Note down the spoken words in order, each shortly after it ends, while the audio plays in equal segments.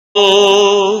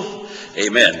Oh,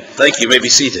 amen. Thank you. You may be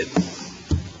seated.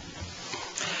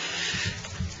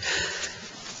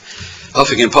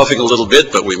 Huffing and puffing a little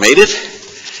bit, but we made it.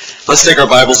 Let's take our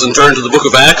Bibles and turn to the book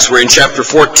of Acts. We're in chapter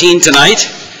 14 tonight.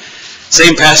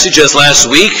 Same passage as last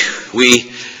week.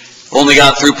 We only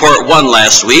got through part 1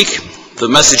 last week. The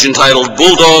message entitled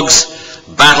Bulldogs,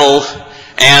 Battle,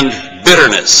 and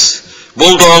Bitterness.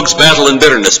 Bulldogs, Battle, and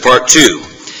Bitterness, part 2.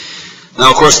 Now,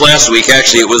 of course, last week,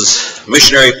 actually, it was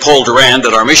missionary Paul Durand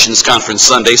at our missions conference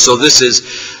Sunday, so this is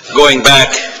going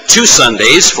back 2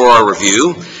 Sundays for our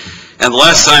review. And the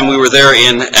last time we were there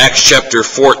in Acts chapter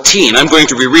 14. I'm going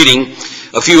to be reading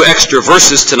a few extra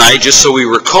verses tonight, just so we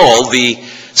recall the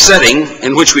setting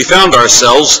in which we found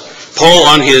ourselves. Paul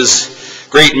on his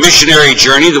great missionary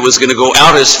journey that was going to go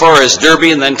out as far as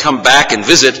Derby and then come back and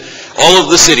visit all of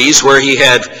the cities where he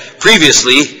had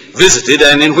previously visited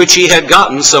and in which he had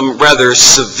gotten some rather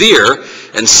severe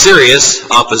and serious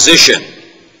opposition.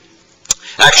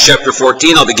 Acts chapter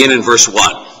 14, I'll begin in verse 1.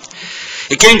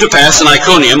 It came to pass in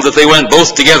Iconium that they went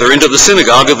both together into the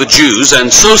synagogue of the Jews,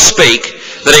 and so spake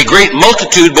that a great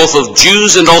multitude both of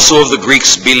Jews and also of the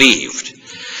Greeks believed.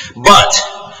 But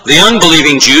the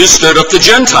unbelieving Jews stirred up the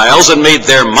Gentiles and made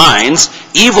their minds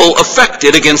evil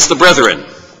affected against the brethren.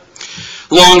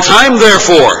 Long time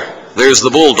therefore, there's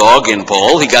the bulldog in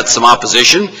Paul. He got some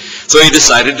opposition, so he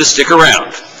decided to stick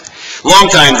around. Long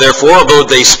time, therefore, abode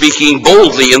they speaking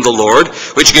boldly in the Lord,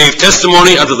 which gave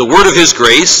testimony unto the word of his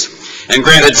grace, and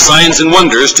granted signs and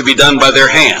wonders to be done by their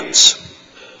hands.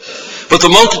 But the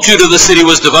multitude of the city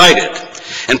was divided,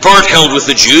 and part held with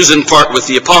the Jews, and part with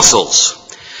the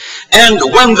apostles. And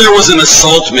when there was an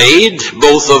assault made,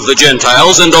 both of the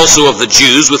Gentiles and also of the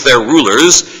Jews with their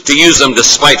rulers, to use them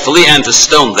despitefully and to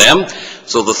stone them,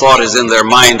 so the thought is in their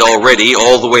mind already,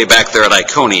 all the way back there at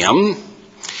Iconium.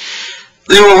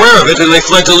 They were aware of it, and they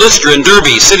fled to Lystra and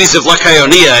Derbe, cities of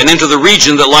Lycaonia, and into the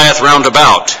region that lieth round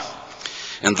about.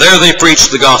 And there they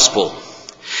preached the gospel.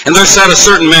 And there sat a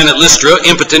certain man at Lystra,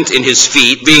 impotent in his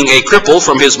feet, being a cripple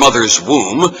from his mother's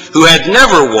womb, who had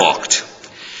never walked.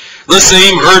 The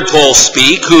same heard Paul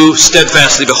speak, who,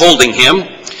 steadfastly beholding him,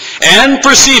 and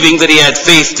perceiving that he had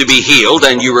faith to be healed,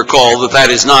 and you recall that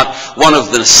that is not one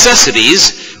of the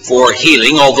necessities for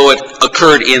healing, although it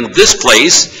occurred in this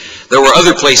place. There were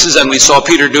other places, and we saw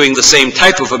Peter doing the same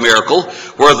type of a miracle,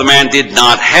 where the man did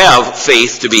not have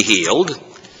faith to be healed.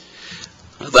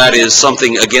 That is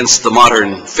something against the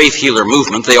modern faith healer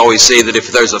movement. They always say that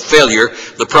if there's a failure,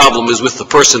 the problem is with the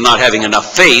person not having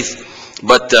enough faith.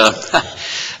 But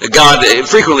God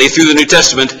frequently, through the New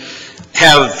Testament,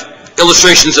 have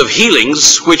illustrations of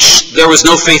healings, which there was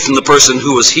no faith in the person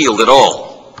who was healed at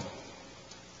all.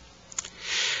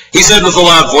 He said with a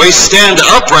loud voice, Stand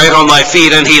upright on thy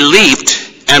feet, and he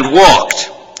leaped and walked.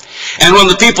 And when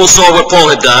the people saw what Paul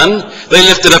had done, they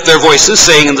lifted up their voices,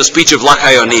 saying in the speech of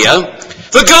Lycaonia,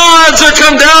 The gods are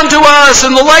come down to us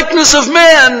in the likeness of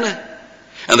men.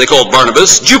 And they called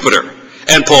Barnabas Jupiter,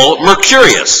 and Paul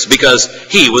Mercurius, because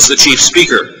he was the chief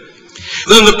speaker.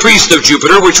 Then the priest of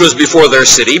Jupiter, which was before their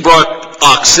city, brought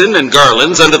oxen and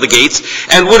garlands unto the gates,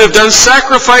 and would have done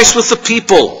sacrifice with the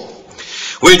people.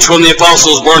 Which when the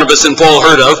apostles Barnabas and Paul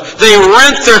heard of, they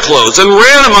rent their clothes and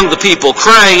ran among the people,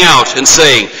 crying out and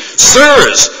saying,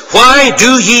 Sirs, why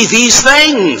do ye these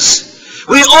things?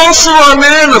 We also are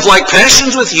men of like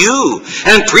passions with you,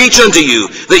 and preach unto you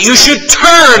that you should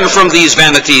turn from these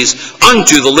vanities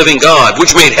unto the living God,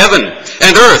 which made heaven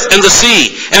and earth and the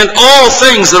sea, and all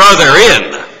things that are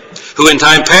therein, who in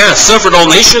time past suffered all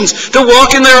nations to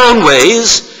walk in their own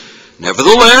ways.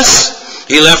 Nevertheless,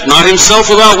 he left not himself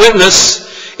without witness,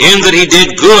 in that he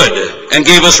did good, and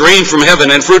gave us rain from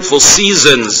heaven and fruitful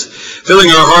seasons, filling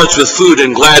our hearts with food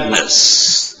and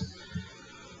gladness.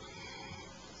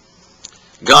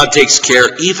 God takes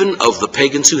care even of the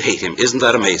pagans who hate him. Isn't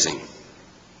that amazing?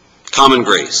 Common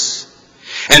grace.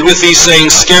 And with these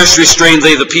sayings scarce restrained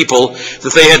they the people,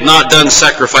 that they had not done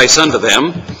sacrifice unto them.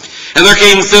 And there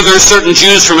came thither certain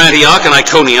Jews from Antioch and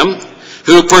Iconium,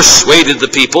 who persuaded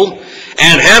the people,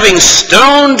 and having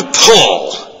stoned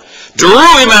Paul,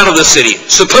 drew him out of the city,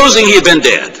 supposing he had been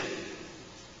dead.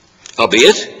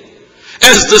 Howbeit,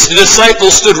 as the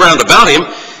disciples stood round about him,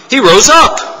 he rose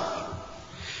up.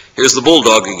 Here's the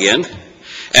bulldog again,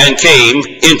 and came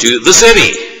into the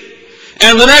city.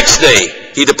 And the next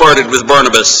day he departed with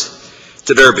Barnabas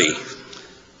to Derbe.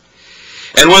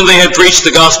 And when they had preached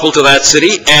the gospel to that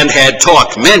city, and had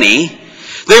taught many,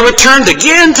 they returned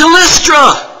again to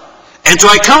Lystra, and to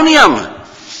Iconium,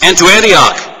 and to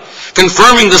Antioch,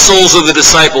 confirming the souls of the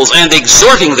disciples, and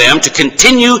exhorting them to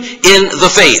continue in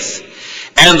the faith,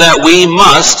 and that we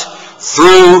must,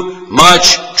 through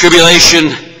much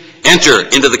tribulation enter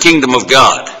into the kingdom of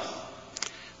God.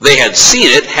 They had seen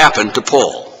it happen to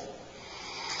Paul.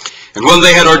 And when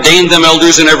they had ordained them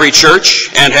elders in every church,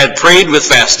 and had prayed with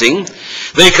fasting,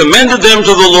 they commended them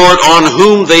to the Lord on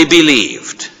whom they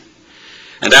believed.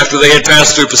 And after they had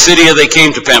passed through Pisidia, they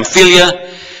came to Pamphylia,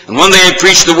 and when they had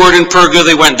preached the word in Perga,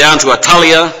 they went down to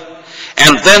Attalia,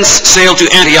 and thence sailed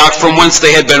to Antioch, from whence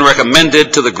they had been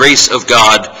recommended to the grace of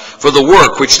God for the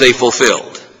work which they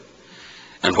fulfilled.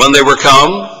 And when they were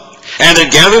come, and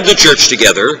had gathered the church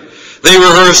together, they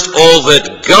rehearsed all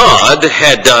that God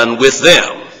had done with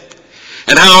them,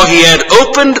 and how he had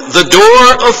opened the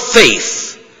door of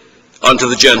faith unto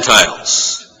the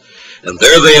Gentiles. And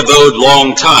there they abode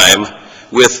long time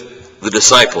with the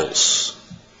disciples.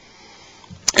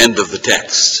 End of the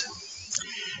text.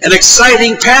 An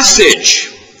exciting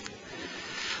passage.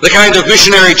 The kind of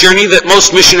missionary journey that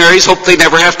most missionaries hope they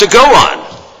never have to go on.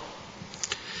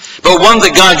 But one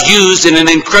that God used in an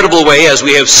incredible way, as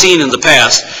we have seen in the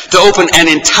past, to open an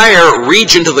entire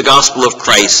region to the gospel of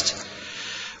Christ,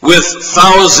 with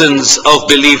thousands of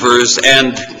believers,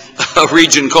 and a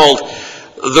region called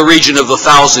the region of the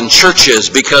 1,000 churches,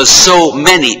 because so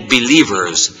many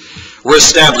believers were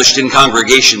established in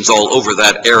congregations all over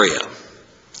that area.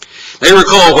 Now,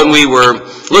 recall when we were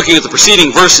looking at the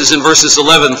preceding verses in verses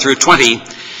 11 through 20,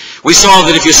 we saw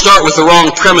that if you start with the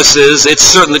wrong premises, it's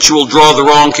certain that you will draw the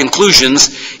wrong conclusions,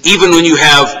 even when you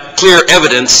have clear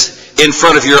evidence in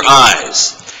front of your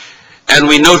eyes. And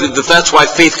we noted that that's why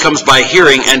faith comes by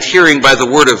hearing, and hearing by the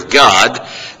word of God,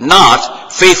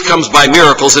 not faith comes by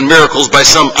miracles, and miracles by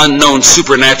some unknown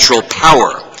supernatural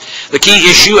power. The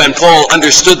key issue, and Paul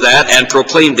understood that and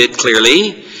proclaimed it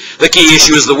clearly, the key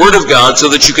issue is the word of God, so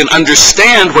that you can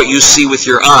understand what you see with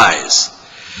your eyes.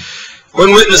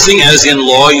 When witnessing, as in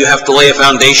law, you have to lay a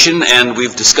foundation, and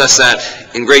we've discussed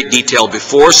that in great detail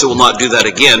before, so we'll not do that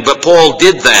again. But Paul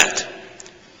did that.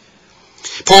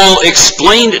 Paul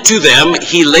explained to them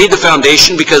he laid the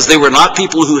foundation because they were not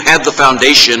people who had the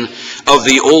foundation of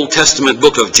the Old Testament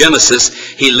book of Genesis.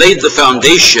 He laid the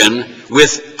foundation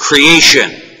with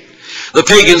creation. The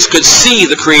pagans could see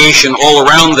the creation all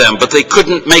around them, but they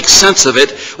couldn't make sense of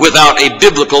it without a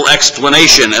biblical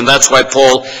explanation. And that's why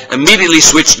Paul immediately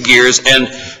switched gears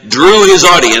and drew his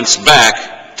audience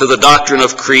back to the doctrine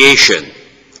of creation,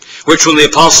 which when the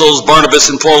apostles Barnabas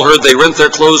and Paul heard, they rent their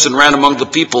clothes and ran among the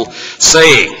people,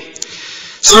 saying,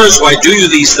 Sirs, why do you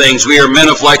these things? We are men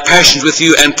of like passions with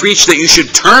you, and preach that you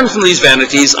should turn from these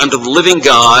vanities unto the living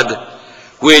God,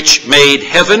 which made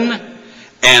heaven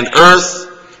and earth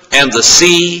and the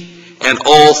sea and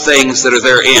all things that are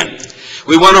therein.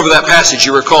 We went over that passage,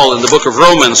 you recall, in the book of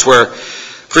Romans, where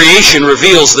creation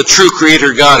reveals the true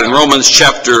Creator God in Romans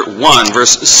chapter 1,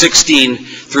 verse 16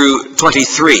 through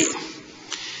 23.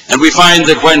 And we find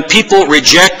that when people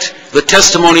reject the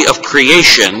testimony of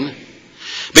creation,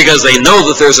 because they know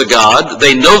that there's a God,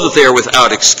 they know that they are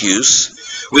without excuse,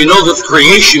 we know that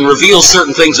creation reveals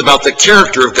certain things about the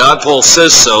character of God. Paul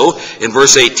says so in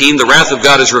verse 18, the wrath of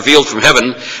God is revealed from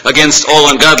heaven against all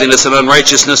ungodliness and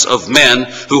unrighteousness of men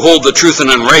who hold the truth in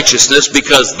unrighteousness,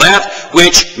 because that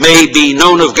which may be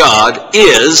known of God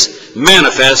is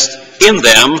manifest in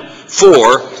them,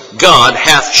 for God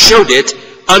hath showed it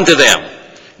unto them.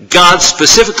 God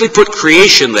specifically put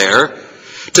creation there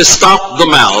to stop the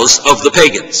mouths of the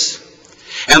pagans.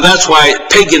 And that's why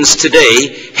pagans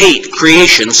today hate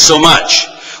creation so much,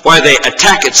 why they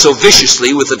attack it so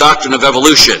viciously with the doctrine of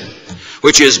evolution,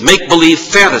 which is make-believe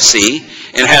fantasy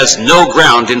and has no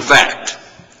ground in fact.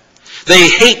 They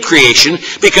hate creation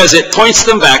because it points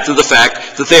them back to the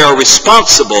fact that they are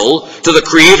responsible to the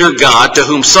Creator God, to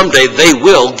whom someday they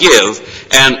will give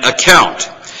an account.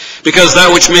 Because that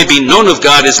which may be known of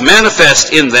God is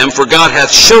manifest in them, for God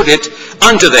hath showed it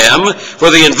unto them.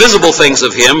 For the invisible things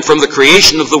of him from the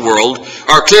creation of the world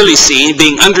are clearly seen,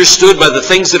 being understood by the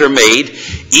things that are made,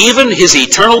 even his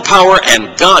eternal power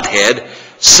and Godhead,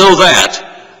 so that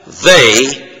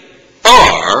they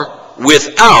are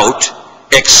without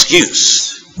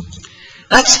excuse.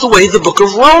 That's the way the book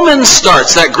of Romans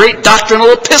starts, that great doctrinal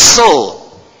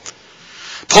epistle.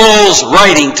 Paul's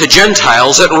writing to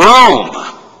Gentiles at Rome.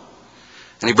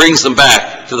 And he brings them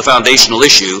back to the foundational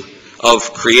issue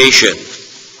of creation.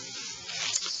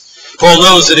 Paul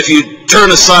knows that if you turn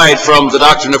aside from the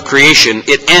doctrine of creation,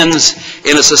 it ends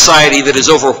in a society that is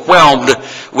overwhelmed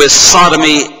with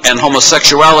sodomy and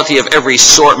homosexuality of every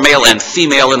sort, male and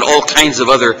female, and all kinds of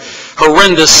other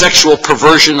horrendous sexual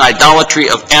perversion, idolatry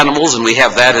of animals, and we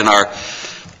have that in our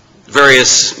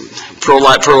various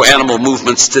pro-animal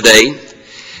movements today,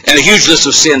 and a huge list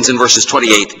of sins in verses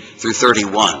 28 through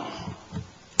 31.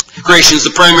 Creation is the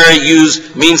primary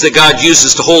means that God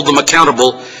uses to hold them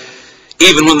accountable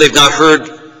even when they've not heard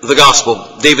the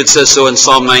gospel. David says so in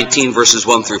Psalm 19, verses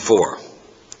 1 through 4.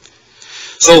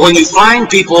 So when you find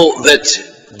people that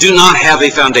do not have a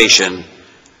foundation,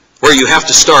 where you have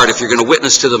to start if you're going to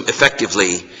witness to them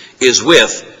effectively is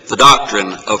with the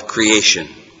doctrine of creation.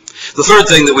 The third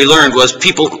thing that we learned was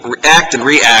people act and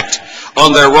react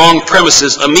on their wrong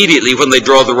premises immediately when they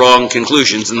draw the wrong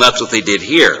conclusions, and that's what they did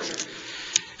here.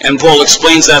 And Paul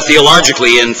explains that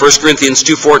theologically in 1 Corinthians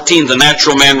 2:14, the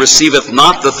natural man receiveth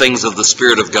not the things of the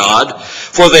Spirit of God,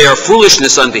 for they are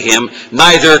foolishness unto him,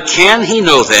 neither can he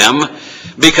know them,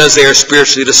 because they are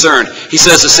spiritually discerned. He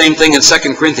says the same thing in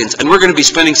 2 Corinthians, and we're going to be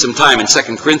spending some time in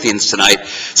 2 Corinthians tonight,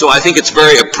 so I think it's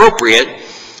very appropriate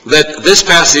that this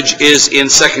passage is in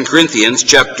 2 Corinthians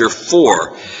chapter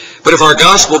 4. But if our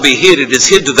gospel be hid, it is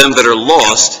hid to them that are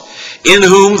lost, in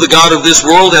whom the God of this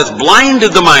world hath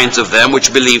blinded the minds of them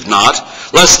which believe not,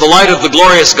 lest the light of the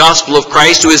glorious gospel of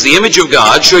Christ, who is the image of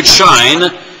God, should shine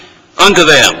unto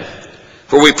them.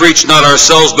 For we preach not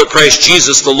ourselves, but Christ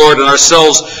Jesus the Lord, and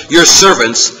ourselves your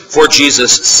servants for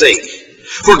Jesus' sake.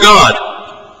 For God,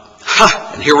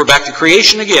 and here we're back to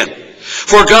creation again.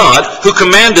 For God, who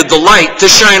commanded the light to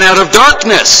shine out of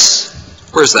darkness.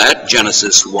 Where's that?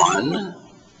 Genesis 1.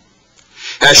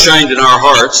 Has shined in our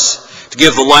hearts to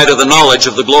give the light of the knowledge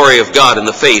of the glory of God in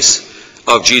the face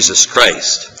of Jesus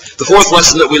Christ. The fourth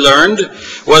lesson that we learned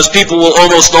was people will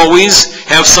almost always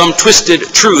have some twisted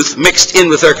truth mixed in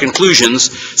with their conclusions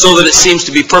so that it seems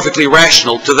to be perfectly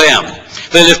rational to them.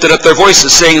 They lifted up their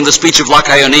voices saying in the speech of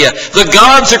Lacaonia, the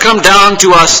gods are come down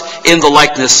to us in the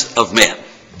likeness of men.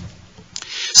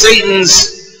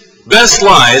 Satan's best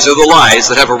lies are the lies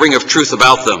that have a ring of truth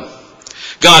about them.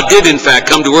 God did in fact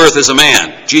come to earth as a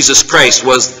man. Jesus Christ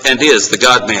was and is the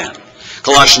God-man.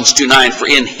 Colossians 2:9, for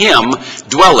in him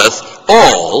dwelleth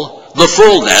all the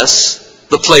fullness,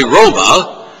 the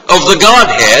pleroma, of the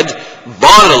Godhead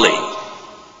bodily.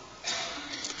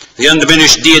 The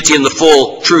undiminished deity and the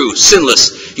full, true,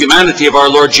 sinless humanity of our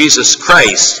Lord Jesus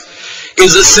Christ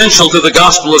is essential to the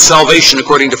gospel of salvation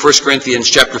according to 1 Corinthians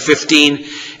chapter 15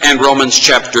 and Romans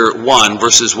chapter 1,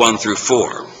 verses 1 through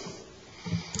 4.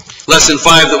 Lesson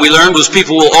 5 that we learned was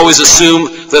people will always assume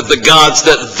that the gods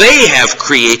that they have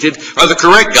created are the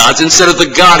correct gods instead of the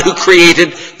God who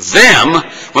created them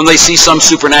when they see some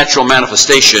supernatural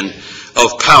manifestation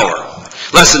of power.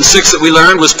 Lesson 6 that we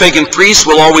learned was pagan priests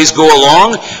will always go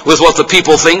along with what the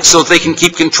people think so that they can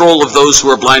keep control of those who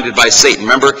are blinded by Satan.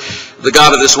 Remember, the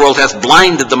God of this world hath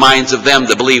blinded the minds of them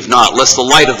that believe not, lest the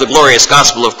light of the glorious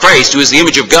gospel of Christ, who is the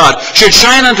image of God, should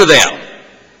shine unto them.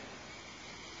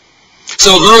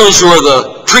 So those who are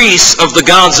the priests of the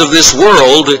gods of this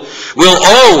world will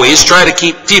always try to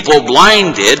keep people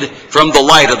blinded from the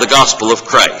light of the gospel of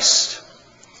Christ.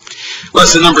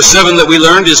 Lesson number 7 that we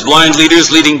learned is blind leaders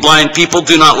leading blind people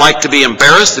do not like to be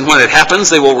embarrassed, and when it happens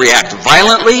they will react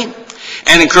violently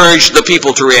and encourage the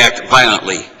people to react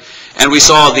violently. And we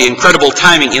saw the incredible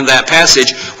timing in that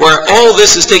passage where all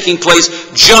this is taking place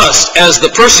just as the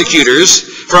persecutors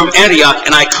from Antioch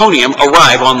and Iconium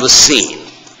arrive on the scene.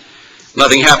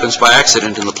 Nothing happens by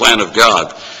accident in the plan of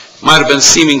God. Might have been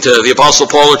seeming to the Apostle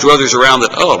Paul or to others around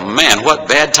that, oh man, what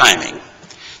bad timing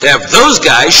to have those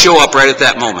guys show up right at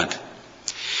that moment.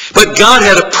 But God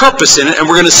had a purpose in it, and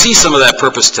we're going to see some of that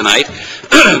purpose tonight.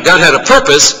 God had a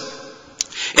purpose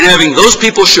in having those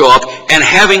people show up and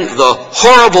having the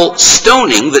horrible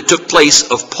stoning that took place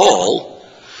of Paul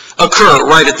occur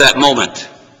right at that moment.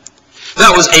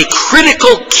 That was a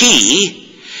critical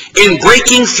key in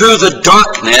breaking through the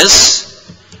darkness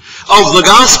of the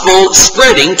gospel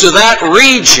spreading to that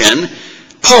region.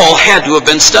 Paul had to have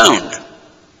been stoned.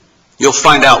 You'll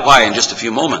find out why in just a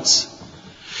few moments.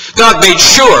 God made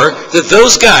sure that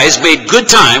those guys made good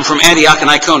time from Antioch and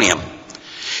Iconium.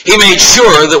 He made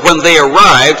sure that when they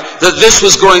arrived, that this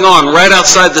was going on right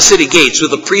outside the city gates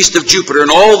with the priest of Jupiter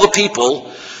and all the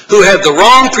people who had the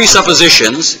wrong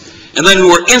presuppositions and then who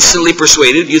were instantly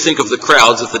persuaded. You think of the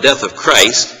crowds at the death of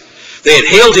Christ. They had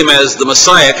hailed him as the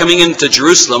Messiah coming into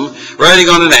Jerusalem, riding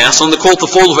on an ass, on the colt the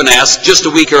foal of an ass, just a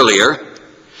week earlier.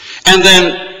 And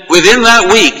then within that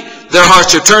week, their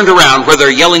hearts are turned around where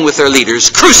they're yelling with their leaders,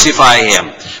 crucify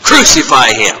him,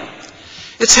 crucify him.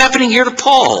 It's happening here to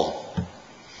Paul.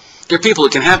 There are people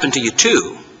it can happen to you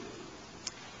too.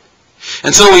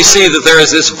 And so we see that there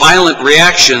is this violent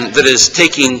reaction that is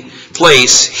taking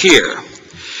place here.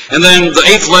 And then the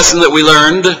 8th lesson that we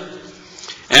learned,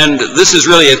 and this is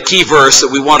really a key verse that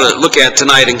we want to look at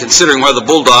tonight in considering why the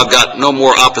bulldog got no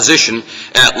more opposition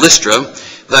at Lystra,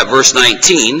 that verse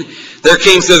 19. There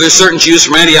came thither certain Jews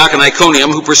from Antioch and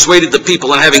Iconium who persuaded the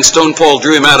people, and having stoned Paul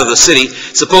drew him out of the city,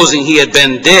 supposing he had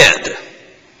been dead.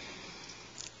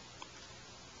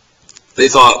 They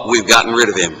thought, we've gotten rid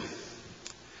of him.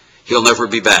 He'll never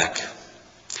be back.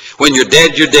 When you're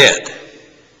dead, you're dead.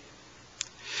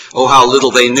 Oh, how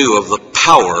little they knew of the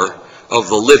power of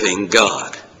the living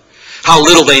God. How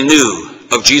little they knew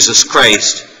of Jesus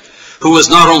Christ, who was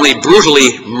not only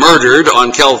brutally murdered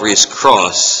on Calvary's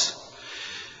cross,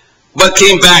 but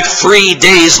came back 3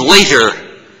 days later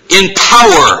in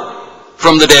power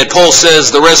from the dead. Paul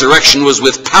says the resurrection was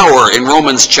with power in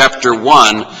Romans chapter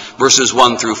 1, verses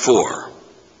 1 through 4.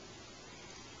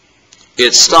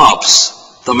 It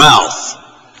stops the mouth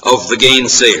of the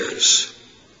gainsayers.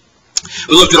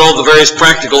 We looked at all the various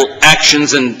practical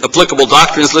actions and applicable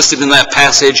doctrines listed in that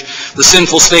passage: the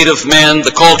sinful state of men,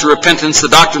 the call to repentance, the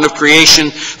doctrine of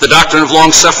creation, the doctrine of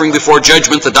long-suffering before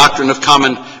judgment, the doctrine of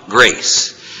common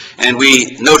grace. And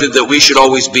we noted that we should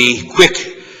always be quick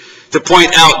to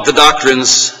point out the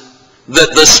doctrines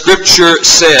that the Scripture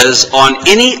says on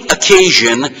any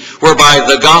occasion whereby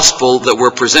the gospel that we're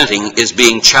presenting is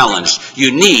being challenged.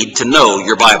 You need to know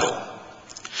your Bible.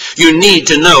 You need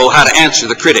to know how to answer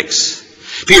the critics.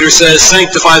 Peter says,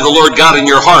 sanctify the Lord God in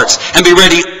your hearts, and be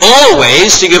ready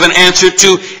always to give an answer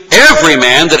to every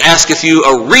man that asketh you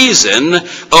a reason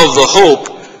of the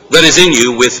hope that is in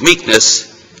you with meekness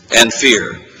and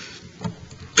fear.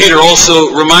 Peter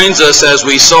also reminds us, as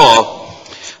we saw,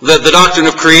 that the doctrine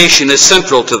of creation is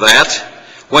central to that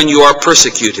when you are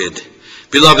persecuted.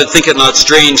 Beloved, think it not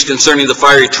strange concerning the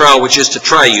fiery trial which is to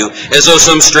try you, as though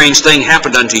some strange thing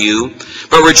happened unto you.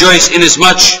 But rejoice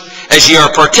inasmuch as ye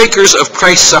are partakers of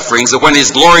Christ's sufferings, that when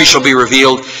his glory shall be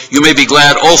revealed, you may be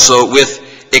glad also with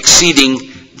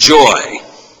exceeding joy.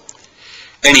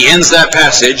 And he ends that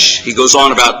passage, he goes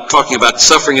on about talking about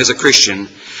suffering as a Christian.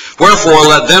 Wherefore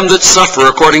let them that suffer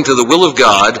according to the will of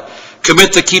God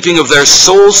commit the keeping of their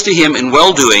souls to him in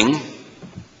well-doing.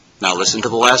 Now listen to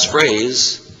the last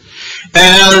phrase.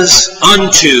 As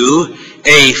unto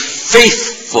a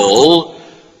faithful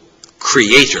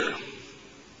Creator.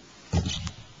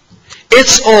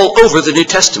 It's all over the New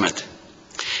Testament.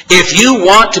 If you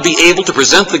want to be able to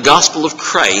present the gospel of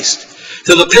Christ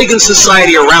to the pagan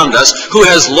society around us who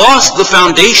has lost the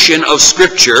foundation of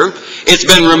Scripture, it's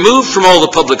been removed from all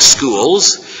the public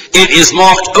schools, it is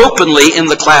mocked openly in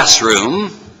the classroom,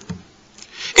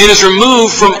 it is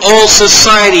removed from all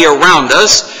society around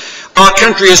us. Our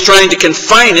country is trying to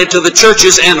confine it to the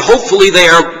churches, and hopefully they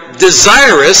are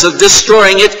desirous of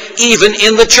destroying it even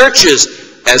in the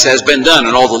churches, as has been done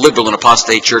in all the liberal and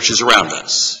apostate churches around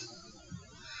us.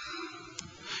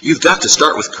 You've got to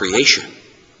start with creation.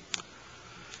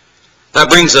 That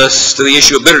brings us to the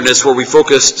issue of bitterness, where we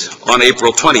focused on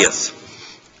April 20th.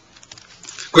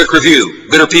 Quick review.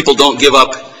 Bitter people don't give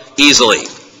up easily.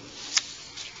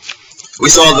 We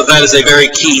saw that that is a very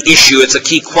key issue. It's a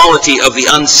key quality of the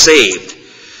unsaved.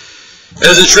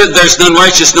 As it's written, there's none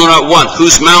righteous, no, not one,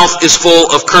 whose mouth is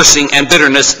full of cursing and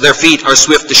bitterness, their feet are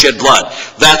swift to shed blood.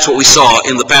 That's what we saw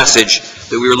in the passage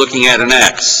that we were looking at in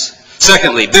Acts.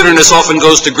 Secondly, bitterness often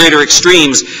goes to greater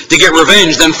extremes to get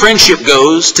revenge than friendship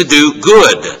goes to do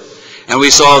good. And we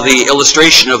saw the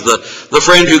illustration of the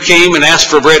friend who came and asked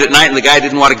for bread at night, and the guy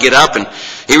didn't want to get up, and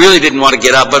he really didn't want to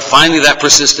get up, but finally that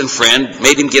persistent friend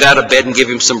made him get out of bed and give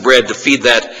him some bread to feed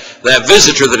that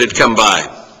visitor that had come by.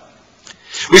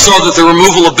 We saw that the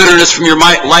removal of bitterness from your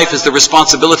life is the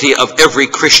responsibility of every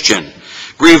Christian.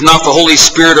 Grieve not the Holy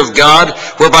Spirit of God,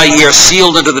 whereby ye are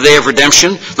sealed unto the day of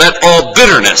redemption. Let all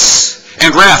bitterness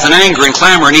and wrath and anger and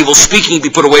clamor and evil speaking be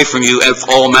put away from you, and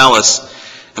all malice,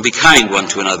 and be kind one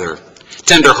to another,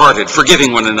 tender-hearted,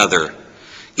 forgiving one another,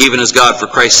 even as God for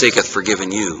Christ's sake hath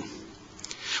forgiven you.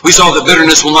 We saw that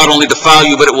bitterness will not only defile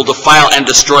you, but it will defile and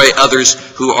destroy others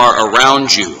who are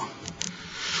around you.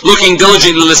 Looking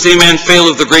diligently lest any man fail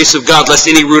of the grace of God, lest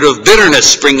any root of bitterness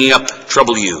springing up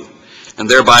trouble you, and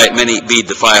thereby many be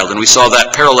defiled. And we saw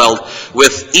that paralleled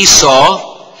with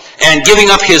Esau and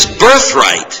giving up his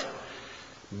birthright.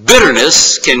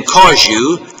 Bitterness can cause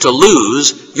you to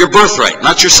lose your birthright,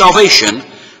 not your salvation,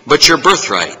 but your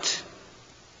birthright.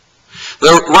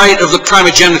 The right of the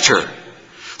primogeniture,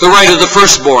 the right of the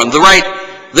firstborn, the right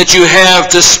that you have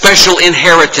to special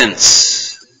inheritance.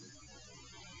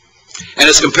 And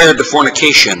it's compared to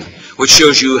fornication, which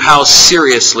shows you how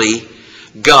seriously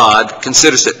God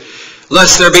considers it.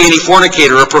 Lest there be any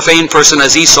fornicator or profane person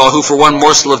as Esau, who for one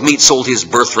morsel of meat sold his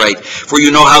birthright. For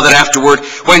you know how that afterward,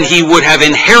 when he would have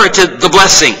inherited the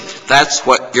blessing, that's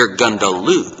what you're going to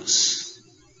lose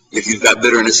if you've got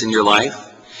bitterness in your life.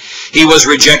 He was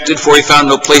rejected, for he found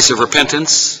no place of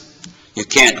repentance. You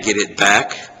can't get it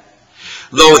back,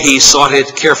 though he sought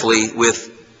it carefully with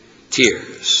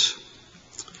tears.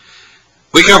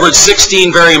 We covered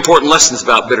 16 very important lessons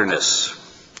about bitterness.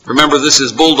 Remember, this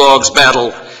is bulldogs,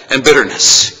 battle, and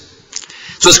bitterness.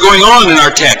 So what's going on in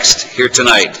our text here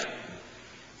tonight?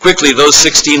 Quickly, those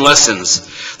 16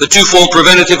 lessons. The twofold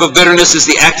preventative of bitterness is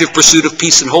the active pursuit of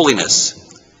peace and holiness.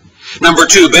 Number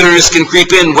 2, bitterness can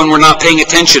creep in when we're not paying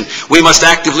attention. We must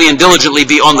actively and diligently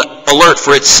be on the alert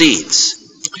for its seeds.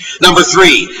 Number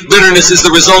 3, bitterness is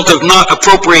the result of not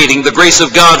appropriating the grace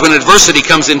of God when adversity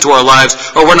comes into our lives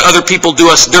or when other people do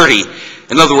us dirty.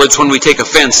 In other words, when we take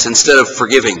offense instead of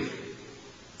forgiving.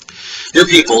 Dear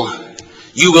people,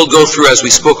 you will go through, as we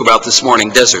spoke about this morning,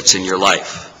 deserts in your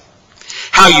life.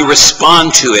 How you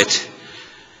respond to it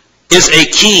is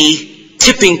a key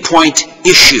tipping point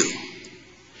issue.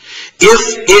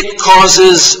 If it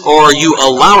causes or you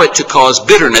allow it to cause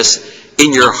bitterness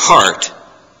in your heart,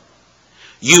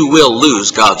 you will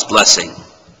lose God's blessing.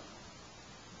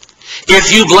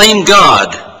 If you blame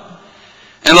God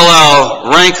and allow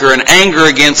rancor and anger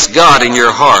against God in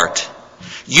your heart,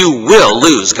 you will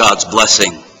lose God's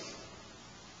blessing.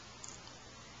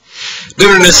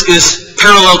 Bitterness is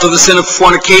parallel to the sin of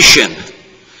fornication.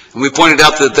 And we pointed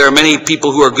out that there are many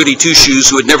people who are goody two-shoes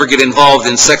who would never get involved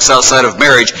in sex outside of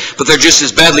marriage, but they're just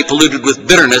as badly polluted with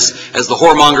bitterness as the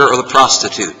whoremonger or the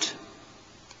prostitute.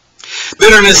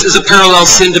 Bitterness is a parallel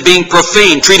sin to being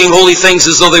profane, treating holy things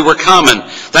as though they were common.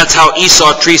 That's how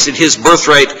Esau treated his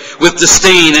birthright with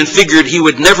disdain and figured he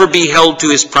would never be held to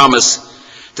his promise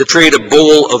to trade a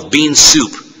bowl of bean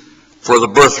soup for the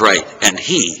birthright, and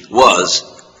he was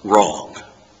wrong.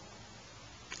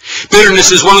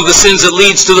 Bitterness is one of the sins that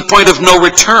leads to the point of no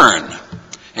return.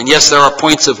 And yes, there are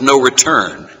points of no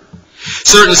return.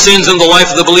 Certain sins in the life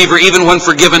of the believer, even when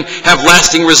forgiven, have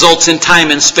lasting results in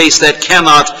time and space that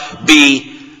cannot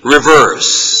be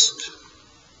reversed.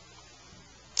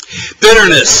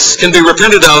 Bitterness can be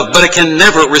repented of, but it can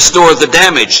never restore the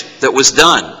damage that was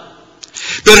done.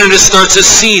 Bitterness starts as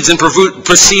seeds and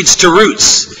proceeds to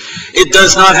roots. It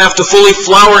does not have to fully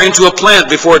flower into a plant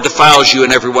before it defiles you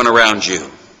and everyone around you.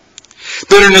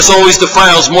 Bitterness always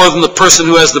defiles more than the person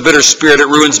who has the bitter spirit. It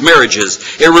ruins marriages.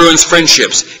 It ruins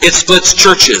friendships. It splits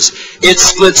churches. It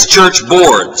splits church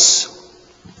boards.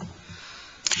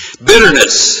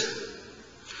 Bitterness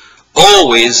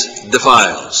always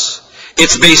defiles.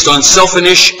 It's based on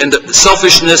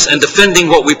selfishness and defending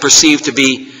what we perceive to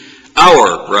be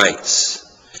our rights.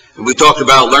 And we talked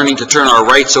about learning to turn our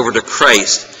rights over to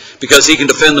Christ, because he can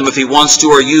defend them if he wants to,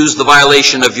 or use the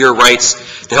violation of your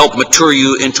rights to help mature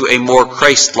you into a more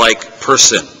Christ-like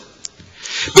person.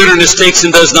 Bitterness takes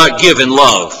and does not give in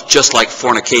love, just like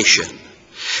fornication.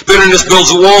 Bitterness builds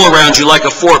a wall around you like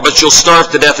a fort, but you'll starve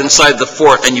to death inside the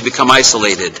fort and you become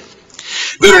isolated.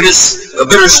 A bitter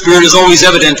spirit is always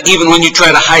evident even when you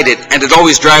try to hide it, and it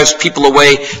always drives people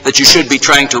away that you should be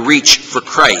trying to reach for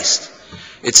Christ.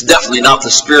 It's definitely not the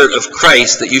Spirit of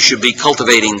Christ that you should be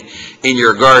cultivating in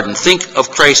your garden. Think of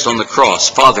Christ on the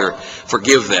cross. Father,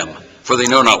 forgive them, for they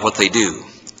know not what they do.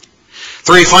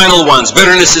 3 final ones.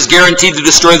 Bitterness is guaranteed to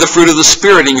destroy the fruit of the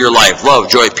Spirit in your life.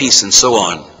 Love, joy, peace, and so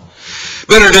on.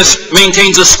 Bitterness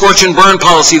maintains a scorch and burn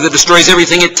policy that destroys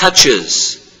everything it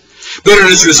touches.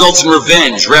 Bitterness results in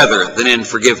revenge rather than in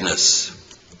forgiveness.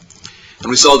 And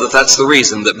we saw that that's the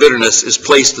reason that bitterness is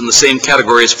placed in the same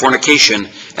category as fornication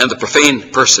and the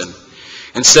profane person.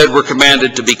 Instead, we're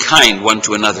commanded to be kind one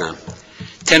to another,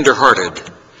 tender-hearted,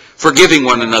 forgiving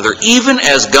one another, even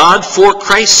as God, for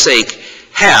Christ's sake,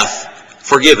 hath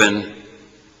forgiven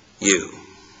you.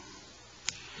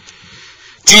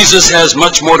 Jesus has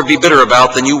much more to be bitter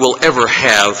about than you will ever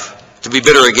have to be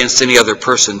bitter against any other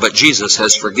person, but Jesus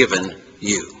has forgiven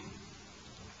you.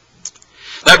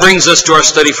 That brings us to our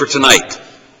study for tonight.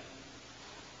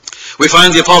 We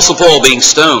find the Apostle Paul being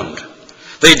stoned.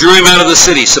 They drew him out of the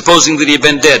city, supposing that he had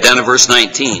been dead, down in verse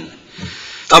 19.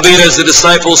 Howbeit, as the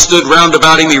disciples stood round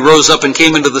about him, he rose up and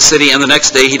came into the city, and the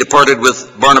next day he departed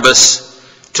with Barnabas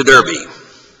to Derbe.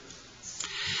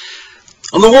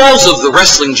 On the walls of the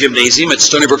wrestling gymnasium at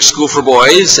Stony Brook School for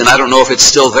Boys, and I don't know if it's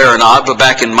still there or not, but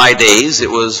back in my days, it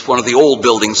was one of the old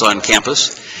buildings on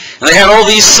campus. And they had all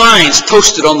these signs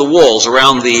posted on the walls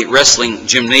around the wrestling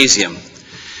gymnasium.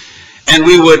 And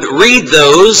we would read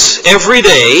those every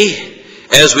day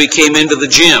as we came into the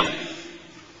gym.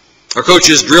 Our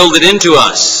coaches drilled it into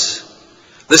us.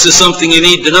 This is something you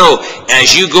need to know.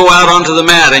 As you go out onto the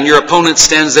mat and your opponent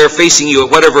stands there facing you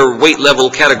at whatever weight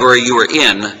level category you are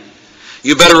in,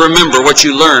 you better remember what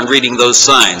you learned reading those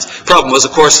signs. Problem was,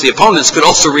 of course, the opponents could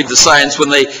also read the signs when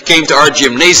they came to our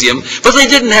gymnasium, but they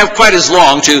didn't have quite as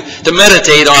long to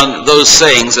meditate on those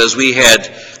sayings as we had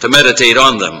to meditate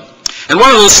on them. And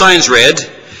one of those signs read,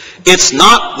 "It's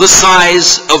not the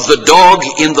size of the dog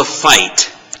in the fight.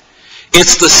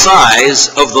 It's the size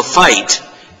of the fight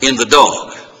in the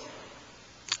dog.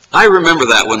 I remember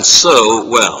that one so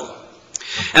well.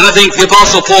 And I think the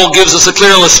Apostle Paul gives us a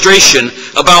clear illustration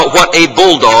about what a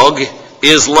bulldog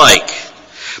is like.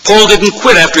 Paul didn't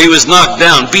quit after he was knocked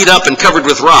down, beat up, and covered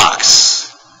with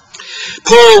rocks.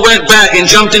 Paul went back and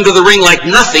jumped into the ring like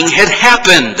nothing had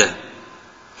happened.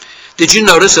 Did you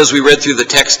notice as we read through the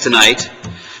text tonight,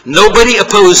 nobody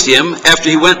opposed him after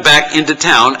he went back into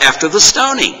town after the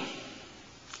stoning?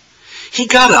 He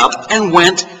got up and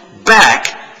went back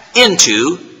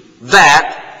into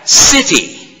that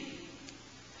city.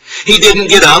 He didn't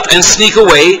get up and sneak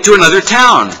away to another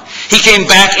town. He came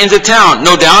back into town,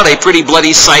 no doubt a pretty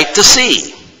bloody sight to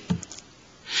see.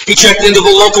 He checked into the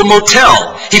local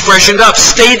motel. He freshened up,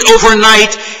 stayed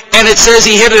overnight, and it says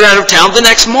he headed out of town the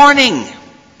next morning.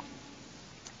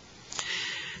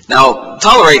 Now,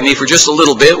 tolerate me for just a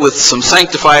little bit with some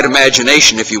sanctified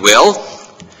imagination, if you will.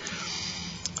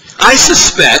 I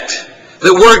suspect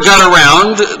that word got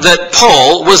around that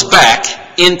Paul was back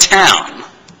in town.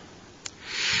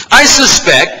 I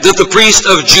suspect that the priest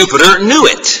of Jupiter knew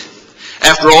it.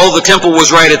 After all, the temple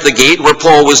was right at the gate where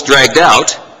Paul was dragged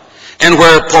out and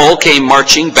where Paul came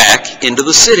marching back into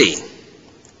the city.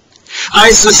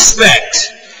 I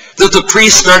suspect that the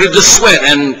priest started to sweat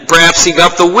and perhaps he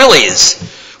got the willies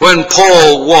when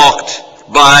Paul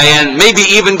walked by and maybe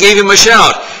even gave him a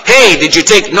shout. Hey, did you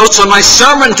take notes on my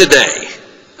sermon today?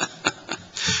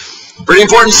 Pretty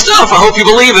important stuff. I hope you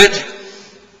believe it.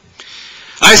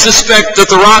 I suspect that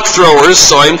the rock throwers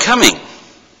saw him coming.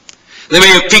 They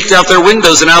may have peeked out their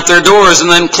windows and out their doors and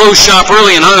then closed shop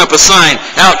early and hung up a sign,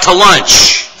 out to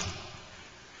lunch.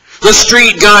 The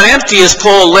street got empty as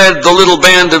Paul led the little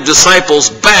band of disciples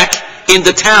back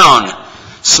into town,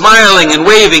 smiling and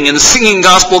waving and singing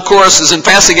gospel choruses and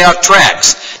passing out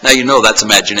tracts. Now you know that's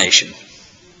imagination.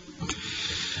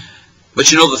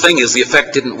 But you know the thing is, the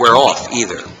effect didn't wear off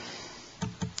either.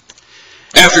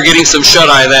 After getting some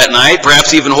shut-eye that night,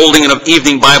 perhaps even holding an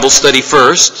evening Bible study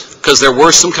first, because there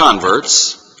were some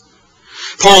converts,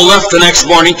 Paul left the next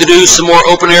morning to do some more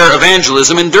open-air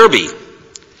evangelism in Derbe.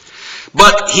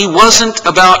 But he wasn't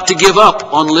about to give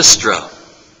up on Lystra.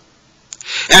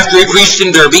 After he preached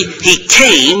in Derbe, he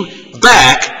came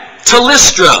back to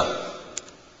Lystra.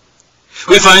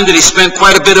 We find that he spent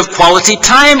quite a bit of quality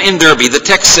time in Derbe. The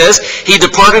text says he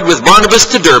departed with Barnabas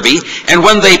to Derbe, and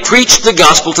when they preached the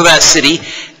gospel to that city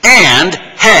and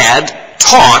had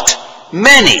taught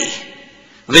many,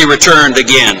 they returned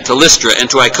again to Lystra and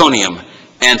to Iconium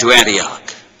and to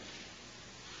Antioch.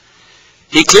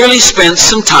 He clearly spent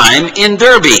some time in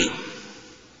Derbe.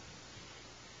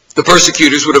 The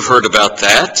persecutors would have heard about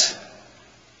that.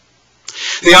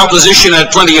 The opposition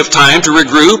had plenty of time to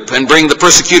regroup and bring the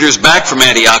persecutors back from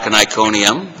Antioch and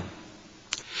Iconium.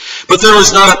 But there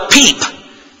was not a peep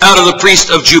out of the priest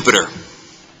of Jupiter.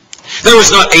 There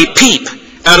was not a peep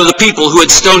out of the people who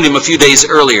had stoned him a few days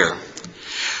earlier.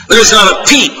 There was not a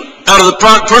peep out of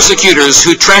the persecutors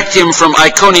who tracked him from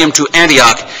Iconium to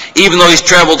Antioch, even though he's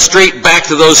traveled straight back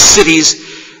to those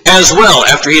cities as well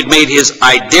after he had made his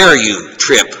I dare you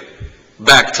trip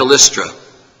back to Lystra.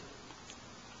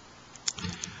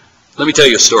 Let me tell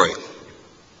you a story.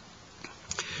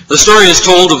 The story is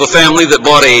told of a family that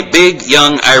bought a big,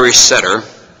 young Irish setter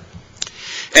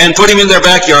and put him in their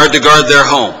backyard to guard their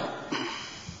home.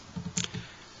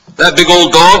 That big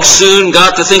old dog soon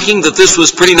got to thinking that this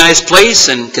was a pretty nice place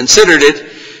and considered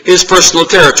it his personal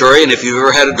territory, and if you've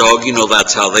ever had a dog, you know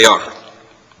that's how they are.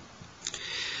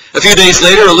 A few days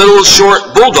later, a little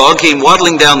short bulldog came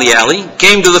waddling down the alley,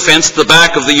 came to the fence at the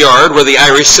back of the yard where the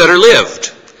Irish setter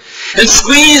lived, and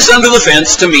squeezed under the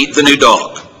fence to meet the new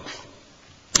dog.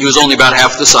 He was only about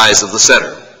half the size of the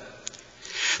setter.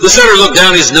 The setter looked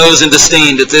down his nose in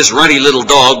disdain at this runny little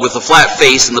dog with the flat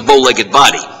face and the bow-legged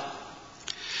body.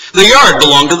 The yard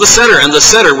belonged to the setter, and the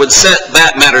setter would set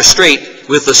that matter straight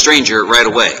with the stranger right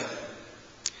away.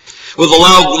 With a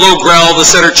low growl, the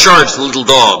setter charged the little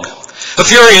dog. A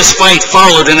furious fight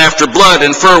followed, and after blood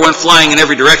and fur went flying in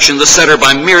every direction, the setter,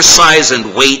 by mere size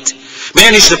and weight,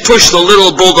 managed to push the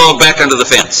little bulldog back under the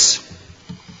fence.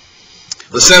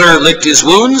 The setter licked his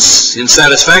wounds in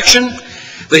satisfaction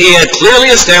that he had clearly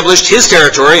established his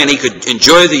territory and he could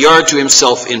enjoy the yard to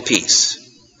himself in peace.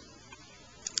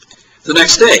 The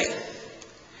next day,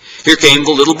 here came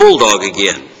the little bulldog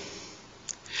again.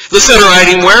 The setter eyed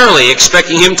him warily,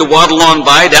 expecting him to waddle on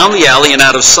by down the alley and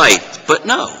out of sight, but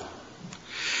no.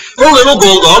 The little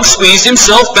bulldog squeezed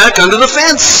himself back under the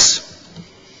fence.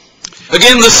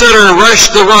 Again the setter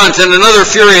rushed the runt, and another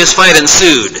furious fight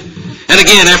ensued. And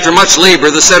again, after much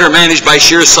labor, the setter managed by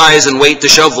sheer size and weight to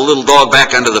shove the little dog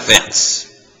back under the fence.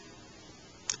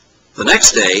 The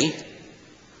next day,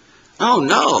 Oh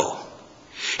no.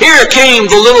 Here came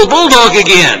the little bulldog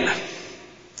again.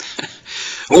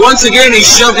 Once again he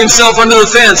shoved himself under the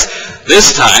fence.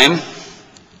 This time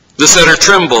the setter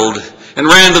trembled and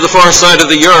ran to the far side of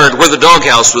the yard where the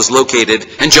doghouse was located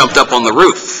and jumped up on the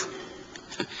roof.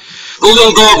 The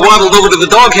little dog waddled over to the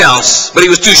doghouse, but he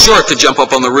was too short to jump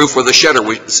up on the roof where the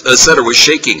setter was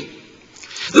shaking.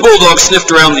 The bulldog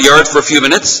sniffed around the yard for a few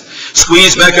minutes,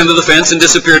 squeezed back under the fence, and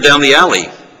disappeared down the alley.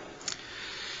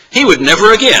 He would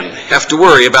never again have to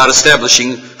worry about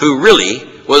establishing who really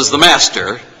was the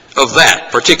master of that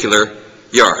particular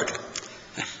yard.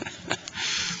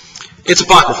 It's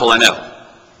apocryphal, I know,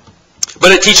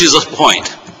 but it teaches us a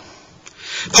point.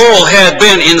 Paul had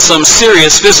been in some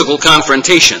serious physical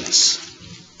confrontations.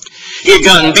 He had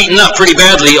gotten beaten up pretty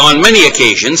badly on many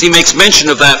occasions. He makes mention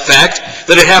of that fact,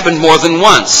 that it happened more than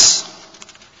once.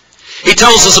 He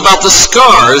tells us about the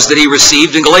scars that he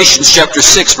received in Galatians chapter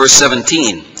 6, verse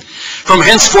 17. From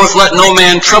henceforth let no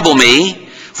man trouble me,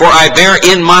 for I bear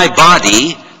in my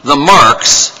body the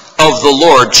marks of the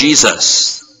Lord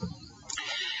Jesus.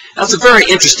 That's a very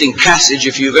interesting passage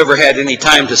if you've ever had any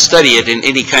time to study it in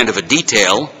any kind of a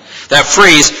detail. That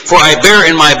phrase, for I bear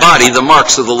in my body the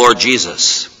marks of the Lord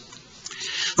Jesus.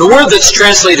 The word that's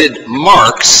translated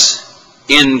marks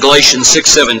in Galatians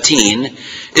 6:17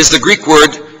 is the Greek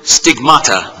word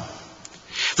stigmata.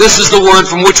 This is the word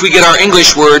from which we get our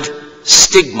English word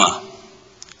stigma.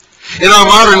 In our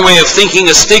modern way of thinking,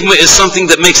 a stigma is something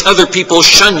that makes other people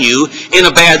shun you in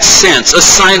a bad sense, a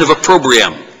sign of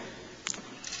opprobrium.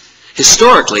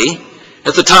 Historically,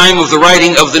 at the time of the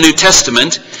writing of the New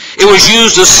Testament, it was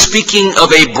used as speaking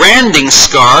of a branding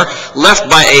scar left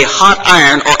by a hot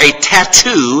iron or a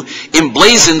tattoo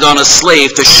emblazoned on a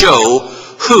slave to show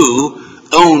who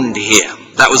owned him.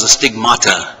 That was a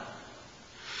stigmata.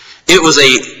 It was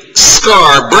a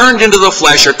scar burned into the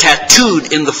flesh or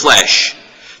tattooed in the flesh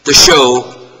to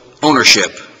show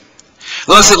ownership.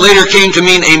 Thus it later came to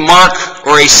mean a mark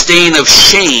or a stain of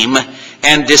shame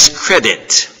and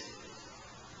discredit.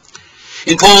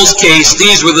 In Paul's case,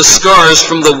 these were the scars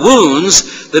from the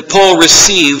wounds that Paul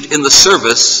received in the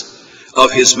service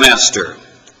of his master.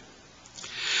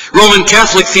 Roman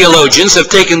Catholic theologians have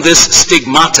taken this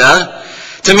stigmata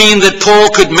to mean that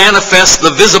Paul could manifest the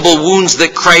visible wounds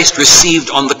that Christ received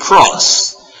on the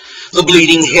cross. The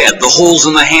bleeding head, the holes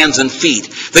in the hands and feet,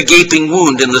 the gaping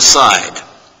wound in the side.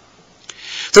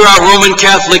 Throughout Roman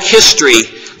Catholic history,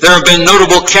 there have been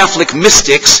notable Catholic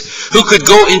mystics who could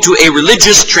go into a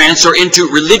religious trance or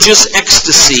into religious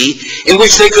ecstasy in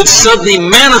which they could suddenly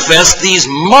manifest these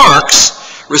marks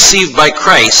received by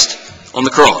Christ on the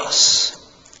cross.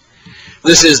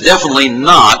 This is definitely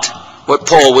not what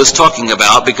Paul was talking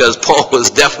about, because Paul was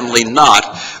definitely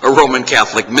not a Roman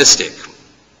Catholic mystic.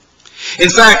 In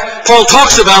fact, Paul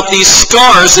talks about these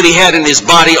scars that he had in his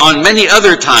body on many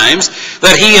other times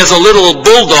that he as a little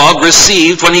bulldog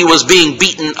received when he was being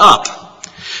beaten up.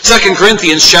 2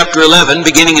 Corinthians chapter 11,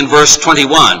 beginning in verse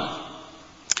 21.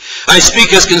 I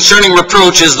speak as concerning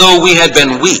reproach as though we had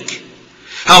been weak.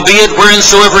 Howbeit,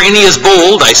 whereinsoever any is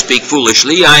bold, I speak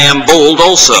foolishly, I am bold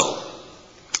also.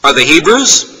 Are they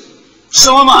Hebrews?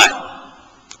 So am I.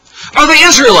 Are they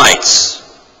Israelites?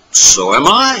 So am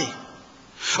I.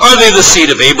 Are they the seed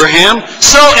of Abraham?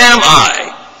 So am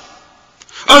I.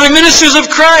 Are they ministers of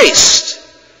Christ?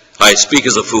 I speak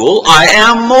as a fool, I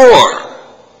am more.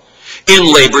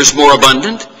 In labors more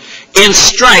abundant, in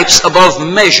stripes above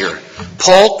measure.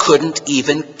 Paul couldn't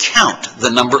even count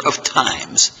the number of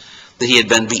times that he had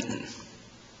been beaten.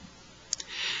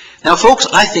 Now, folks,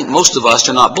 I think most of us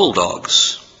are not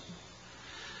bulldogs.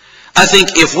 I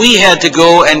think if we had to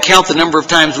go and count the number of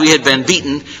times we had been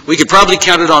beaten, we could probably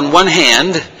count it on one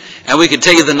hand, and we could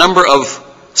tell you the number of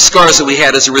scars that we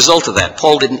had as a result of that.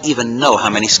 Paul didn't even know how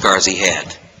many scars he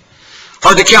had.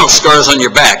 Hard to count scars on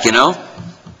your back, you know.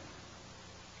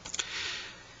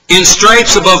 In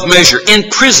stripes above measure, in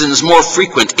prisons more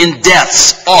frequent, in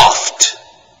deaths oft.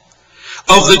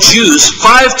 Of the Jews,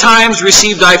 5 times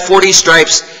received I 40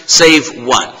 stripes, save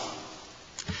one.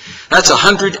 That's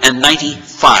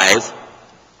 195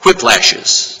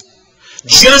 whiplashes.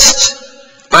 Just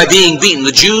by being beaten.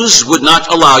 The Jews would not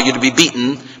allow you to be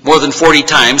beaten more than 40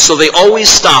 times, so they always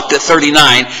stopped at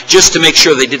 39 just to make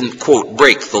sure they didn't, quote,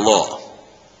 break the law.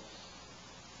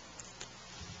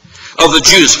 Of the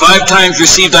Jews, 5 times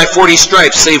received I 40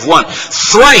 stripes, save one.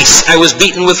 Thrice I was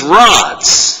beaten with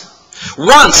rods.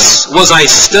 Once was I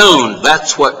stoned.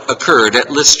 That's what occurred at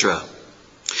Lystra.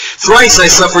 Thrice I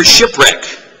suffered shipwreck.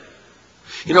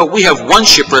 You know, we have one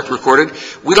shipwreck recorded.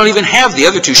 We don't even have the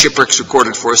other 2 shipwrecks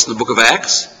recorded for us in the book of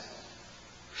Acts.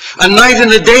 A night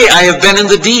and a day I have been in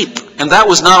the deep, and that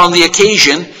was not on the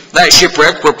occasion that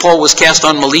shipwreck where Paul was cast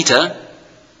on Melita.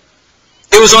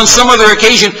 It was on some other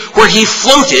occasion where he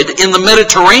floated in the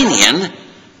Mediterranean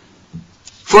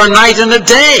for a night and a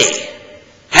day,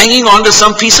 hanging on to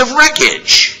some piece of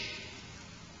wreckage.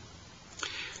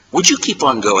 Would you keep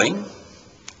on going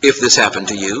if this happened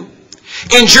to you?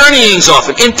 In journeyings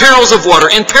often, in perils of water,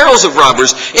 in perils of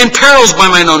robbers, in perils by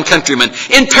mine own countrymen,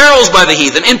 in perils by the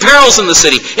heathen, in perils in the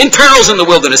city, in perils in the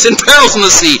wilderness, in perils in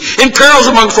the sea, in perils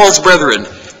among false brethren.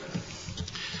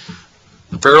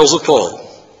 The perils of Paul.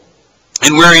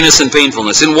 In weariness and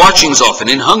painfulness, in watchings often,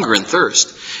 in hunger and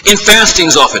thirst, in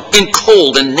fastings often, in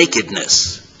cold and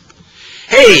nakedness.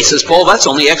 Hey, says Paul, that's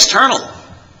only external.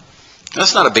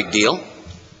 That's not a big deal.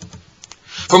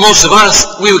 For most of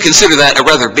us, we would consider that a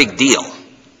rather big deal.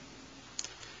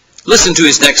 Listen to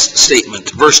his next statement,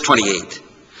 verse 28.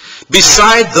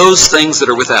 Beside those things that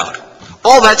are without.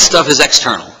 All that stuff is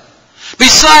external.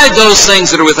 Beside those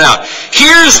things that are without.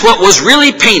 Here's what was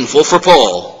really painful for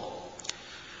Paul.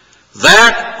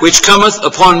 That which cometh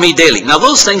upon me daily. Now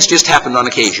those things just happened on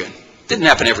occasion. Didn't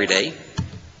happen every day.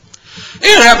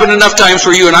 It happened enough times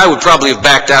where you and I would probably have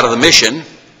backed out of the mission.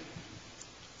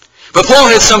 But Paul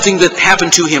had something that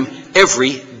happened to him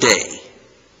every day.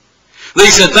 He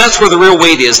said that's where the real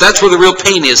weight is. That's where the real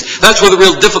pain is. That's where the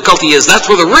real difficulty is. That's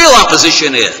where the real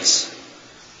opposition is.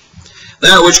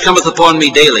 That which cometh upon me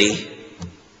daily,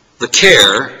 the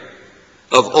care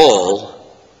of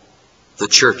all the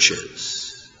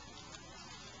churches.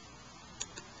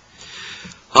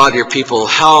 Ah, dear people,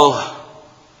 how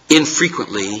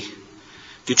infrequently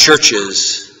do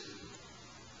churches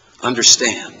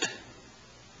understand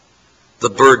the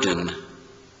burden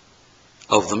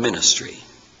of the ministry.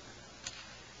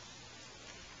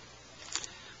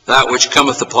 That which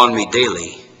cometh upon me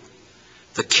daily,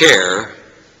 the care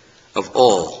of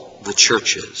all the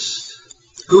churches.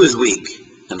 Who is weak,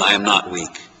 and I am not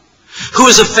weak? Who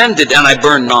is offended, and I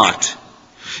burn not?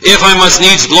 If I must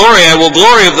needs glory, I will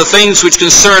glory of the things which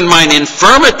concern mine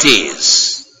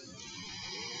infirmities.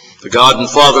 The God and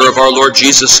Father of our Lord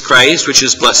Jesus Christ, which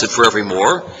is blessed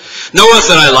forevermore, knoweth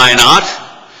that I lie not.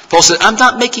 Paul said, I'm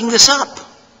not making this up.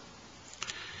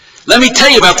 Let me tell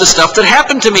you about the stuff that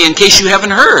happened to me in case you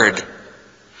haven't heard.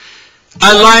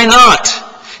 I lie not.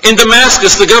 In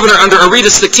Damascus, the governor under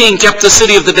Aretas the king kept the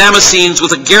city of the Damascenes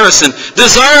with a garrison,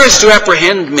 desirous to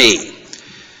apprehend me.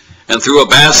 And through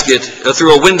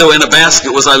a window in a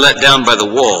basket was I let down by the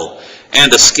wall,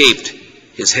 and escaped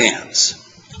his hands.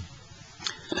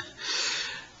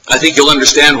 I think you'll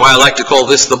understand why I like to call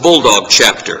this the bulldog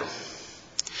chapter.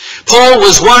 Paul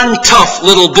was one tough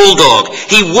little bulldog.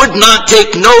 He would not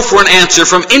take no for an answer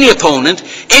from any opponent,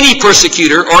 any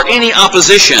persecutor, or any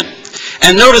opposition.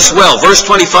 And notice well, verse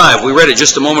 25, we read it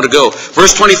just a moment ago.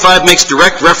 Verse 25 makes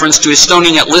direct reference to his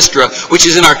stoning at Lystra, which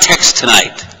is in our text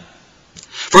tonight.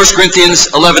 1 Corinthians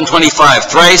 11:25,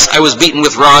 thrice I was beaten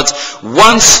with rods,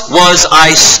 once was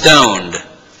I stoned.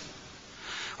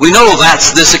 We know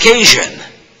that's this occasion.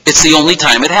 It's the only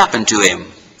time it happened to him.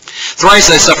 Thrice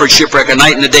I suffered shipwreck, a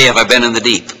night and a day have I been in the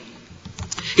deep.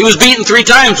 He was beaten 3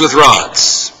 times with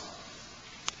rods.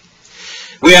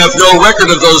 We have no record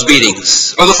of those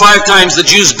beatings, or the 5 times the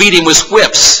Jews beat him with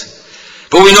whips,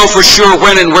 but we know for sure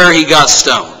when and where he got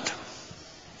stoned.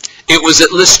 It was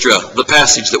at Lystra, the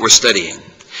passage that we're studying.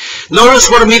 Notice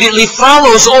what immediately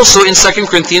follows also in 2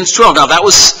 Corinthians 12. Now that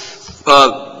was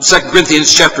 2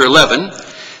 Corinthians chapter 11.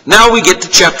 Now we get to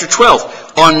chapter 12.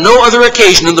 On no other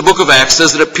occasion in the book of Acts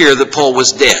does it appear that Paul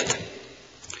was dead.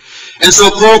 And so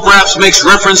Paul perhaps makes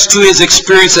reference to his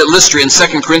experience at Lystra in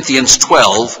 2 Corinthians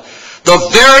 12, the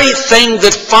very thing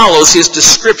that follows his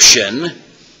description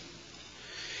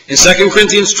in 2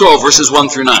 Corinthians 12, verses 1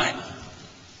 through 9.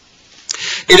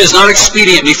 It is not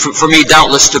expedient for me,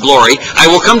 doubtless, to glory. I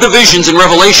will come to visions and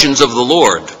revelations of the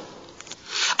Lord.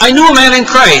 I knew a man in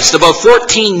Christ about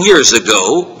 14 years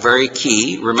ago, very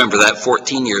key, remember that,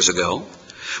 14 years ago.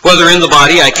 Whether in the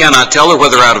body I cannot tell, or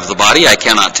whether out of the body I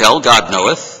cannot tell, God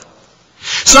knoweth.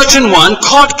 Such an one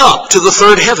caught up to the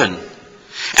 3rd heaven.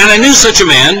 And I knew such a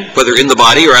man, whether in the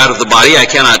body or out of the body I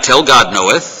cannot tell, God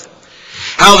knoweth.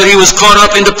 How that he was caught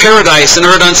up into paradise and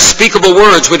heard unspeakable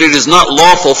words which it is not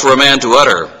lawful for a man to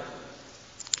utter.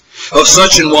 Of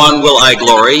such an one will I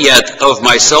glory, yet of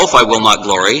myself I will not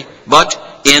glory,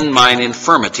 but in mine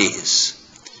infirmities.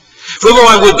 For though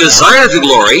I would desire to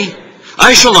glory,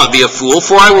 I shall not be a fool,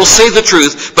 for I will say the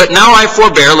truth, but now I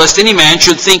forbear, lest any man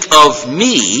should think of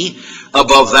me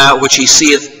above that which he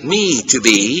seeth me to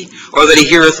be, or that he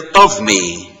heareth of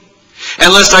me.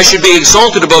 And lest I should be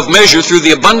exalted above measure through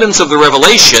the abundance of the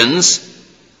revelations.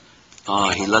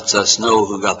 He lets us know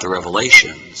who got the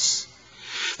revelations.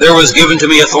 There was given to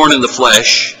me a thorn in the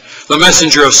flesh, the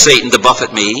messenger of Satan to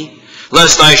buffet me,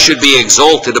 lest I should be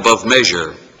exalted above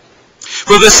measure.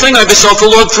 For this thing I besought the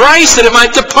Lord thrice, that it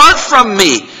might depart from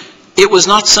me. It was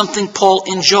not something Paul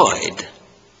enjoyed.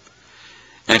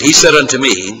 And he said unto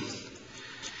me,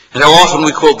 and how often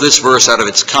we quote this verse out of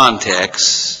its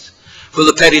context for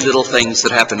the petty little things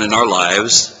that happen in our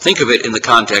lives. Think of it in the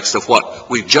context of what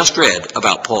we've just read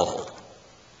about Paul.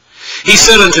 He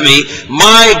said unto me,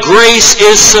 my grace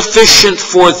is sufficient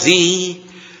for thee,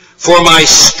 for my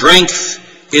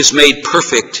strength is made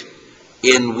perfect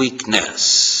in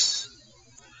weakness.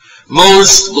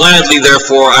 Most gladly,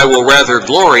 therefore, I will rather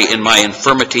glory in my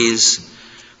infirmities,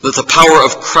 that the power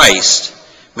of Christ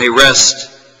may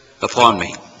rest upon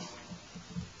me.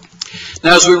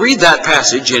 Now, as we read that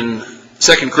passage in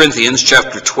 2 Corinthians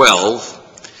chapter 12,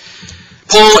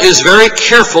 Paul is very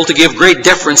careful to give great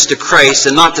deference to Christ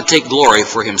and not to take glory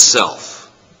for himself.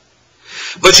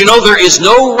 But you know, there is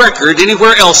no record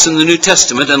anywhere else in the New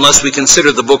Testament, unless we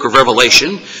consider the book of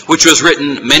Revelation, which was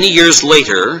written many years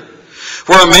later,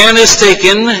 where a man is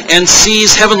taken and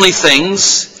sees heavenly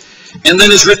things and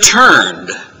then is returned,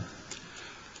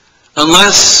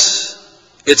 unless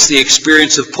it's the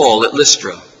experience of Paul at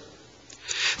Lystra.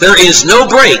 There is no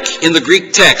break in the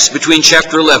Greek text between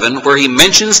chapter 11, where he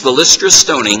mentions the Lystra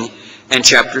stoning, and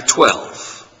chapter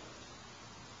 12.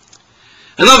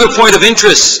 Another point of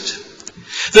interest,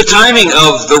 the timing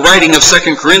of the writing of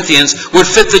 2 Corinthians would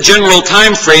fit the general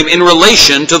time frame in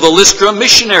relation to the Lystra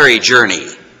missionary journey.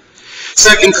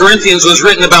 2 Corinthians was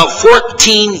written about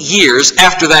 14 years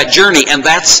after that journey, and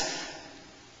that's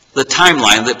the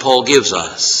timeline that Paul gives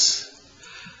us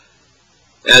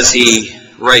as he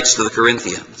writes to the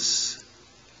Corinthians.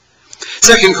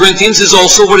 2 Corinthians is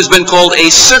also what has been called a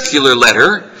circular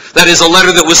letter. That is, a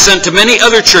letter that was sent to many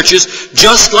other churches,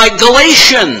 just like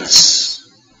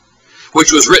Galatians,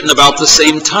 which was written about the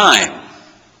same time.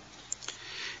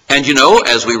 And you know,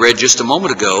 as we read just a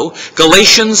moment ago,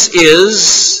 Galatians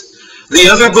is the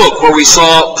other book where we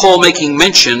saw Paul making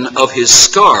mention of his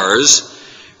scars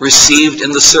received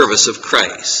in the service of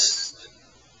Christ.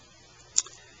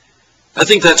 I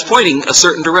think that's pointing a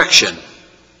certain direction.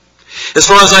 As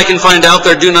far as I can find out,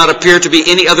 there do not appear to be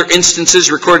any other instances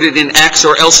recorded in Acts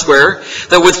or elsewhere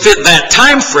that would fit that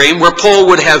time frame where Paul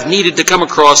would have needed to come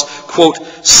across, quote,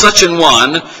 such an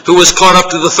one who was caught up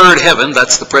to the third heaven.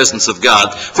 That's the presence of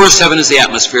God. First heaven is the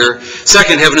atmosphere.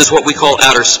 Second heaven is what we call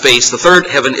outer space. The third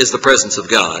heaven is the presence of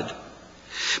God.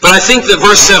 But I think that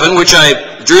verse 7, which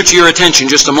I drew to your attention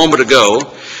just a moment ago,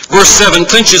 verse 7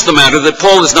 clinches the matter that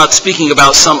Paul is not speaking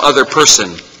about some other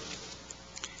person.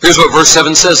 Here's what verse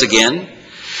 7 says again.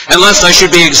 And lest I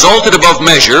should be exalted above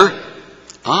measure,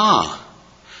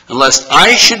 unless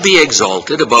I should be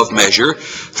exalted above measure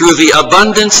through the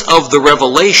abundance of the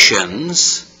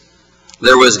revelations,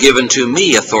 there was given to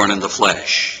me a thorn in the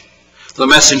flesh, the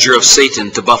messenger of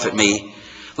Satan to buffet me,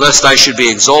 lest I should be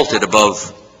exalted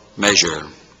above measure.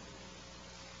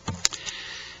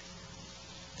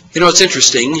 You know, it's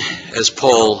interesting, as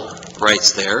Paul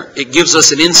writes there, it gives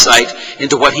us an insight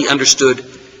into what he understood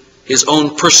his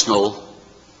own personal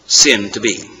sin to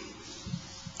be,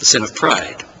 the sin of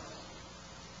pride.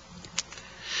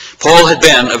 Paul had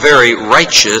been a very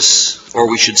righteous, or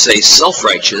we should say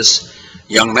self-righteous,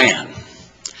 young man.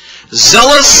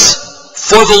 Zealous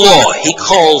for the law, he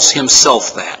calls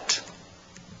himself that.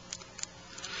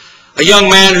 A young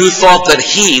man who thought that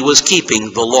he was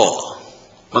keeping the law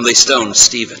when they stoned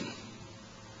Stephen.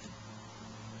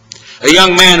 A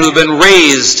young man who had been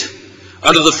raised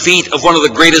under the feet of one of the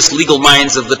greatest legal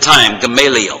minds of the time,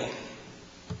 Gamaliel.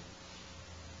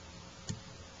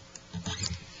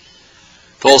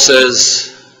 Paul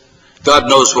says, God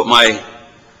knows what my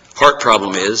heart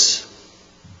problem is.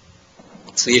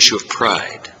 It's the issue of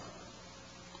pride.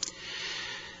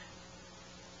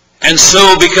 And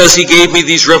so, because he gave me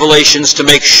these revelations to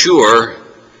make sure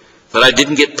that I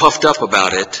didn't get puffed up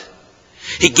about it,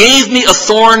 he gave me a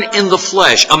thorn in the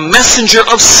flesh, a messenger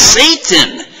of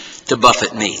Satan to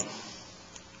buffet me.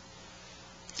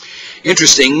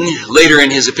 Interesting, later in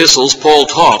his epistles, Paul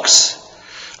talks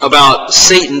about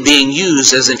Satan being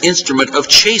used as an instrument of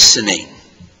chastening.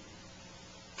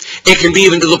 It can be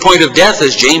even to the point of death,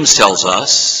 as James tells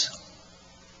us.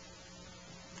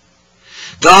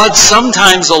 God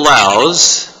sometimes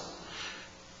allows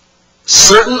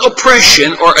certain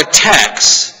oppression or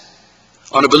attacks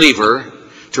on a believer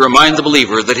to remind the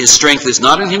believer that his strength is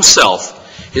not in himself,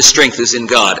 his strength is in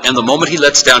God. And the moment he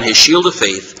lets down his shield of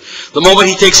faith, the moment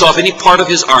he takes off any part of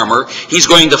his armor, he's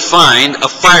going to find a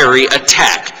fiery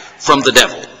attack from the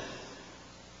devil.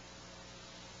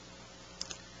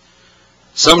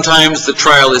 Sometimes the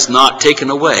trial is not taken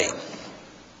away.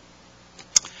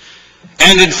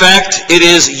 And in fact, it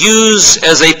is used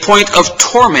as a point of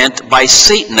torment by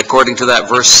Satan, according to that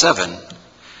verse 7,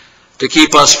 to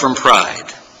keep us from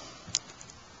pride.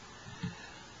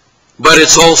 But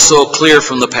it's also clear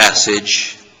from the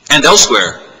passage and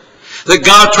elsewhere that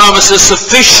God promises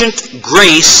sufficient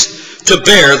grace to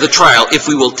bear the trial if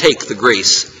we will take the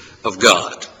grace of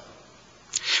God.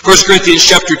 1 Corinthians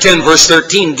chapter 10, verse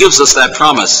 13 gives us that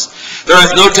promise. There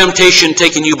hath no temptation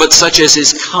taken you but such as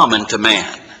is common to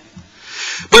man.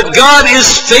 But God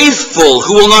is faithful,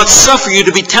 who will not suffer you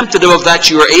to be tempted above that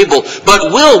you are able,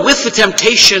 but will with the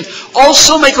temptation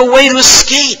also make a way to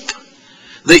escape,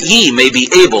 that ye may be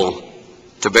able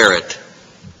to bear it.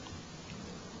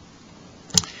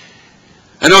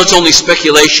 I know it's only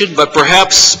speculation, but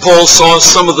perhaps Paul saw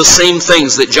some of the same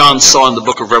things that John saw in the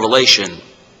book of Revelation.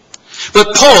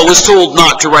 But Paul was told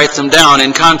not to write them down,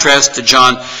 in contrast to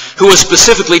John, who was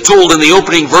specifically told in the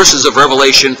opening verses of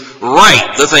Revelation,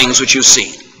 write the things which you've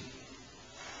seen.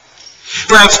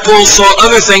 Perhaps Paul saw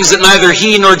other things that neither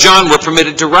he nor John were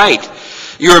permitted to write.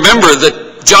 You remember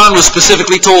that John was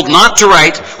specifically told not to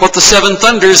write what the seven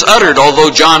thunders uttered,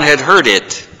 although John had heard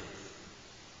it.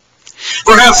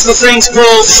 Perhaps the things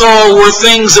Paul saw were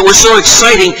things that were so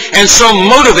exciting and so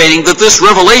motivating that this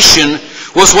revelation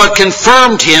was what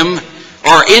confirmed him,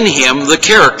 or in him, the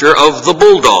character of the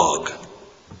bulldog.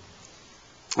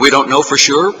 We don't know for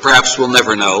sure. Perhaps we'll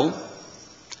never know.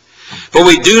 But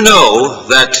we do know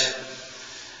that,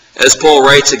 as Paul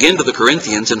writes again to the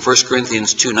Corinthians in 1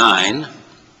 Corinthians 2:9,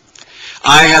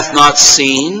 eye hath not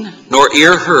seen, nor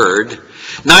ear heard,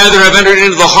 neither have entered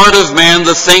into the heart of man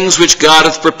the things which God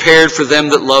hath prepared for them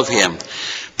that love him.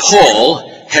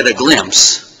 Paul had a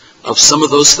glimpse of some of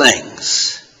those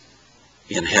things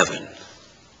in heaven.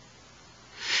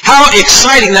 How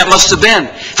exciting that must have been.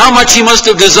 How much he must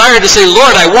have desired to say,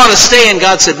 Lord, I want to stay. And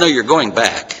God said, no, you're going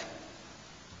back.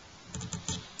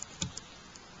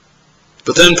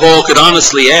 But then Paul could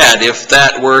honestly add, if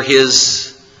that were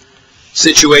his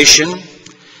situation,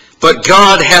 but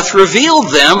God hath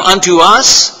revealed them unto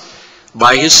us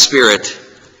by his Spirit.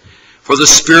 For the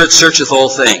Spirit searcheth all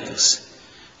things,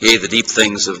 yea, the deep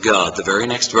things of God. The very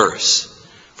next verse,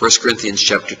 1 Corinthians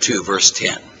chapter 2, verse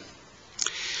 10.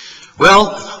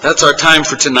 Well, that's our time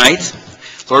for tonight.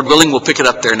 Lord willing, we'll pick it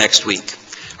up there next week.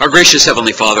 Our gracious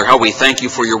Heavenly Father, how we thank you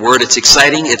for your word. It's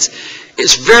exciting.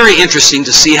 It's very interesting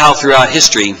to see how throughout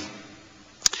history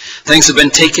things have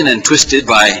been taken and twisted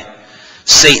by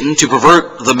Satan to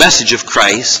pervert the message of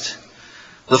Christ,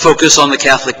 the focus on the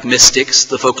Catholic mystics,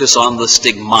 the focus on the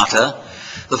stigmata,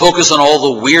 the focus on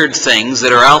all the weird things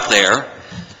that are out there,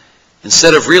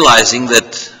 instead of realizing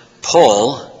that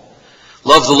Paul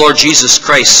loved the Lord Jesus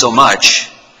Christ so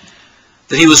much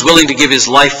that he was willing to give his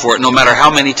life for it, no matter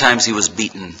how many times he was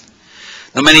beaten,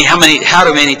 no matter how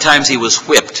many times he was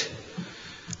whipped,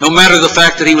 no matter the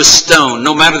fact that he was stoned,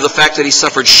 no matter the fact that he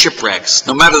suffered shipwrecks,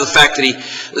 no matter the fact that he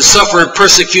suffered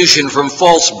persecution from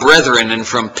false brethren and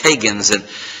from pagans, and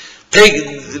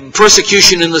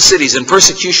persecution in the cities and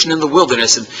persecution in the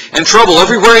wilderness, and trouble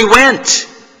everywhere he went.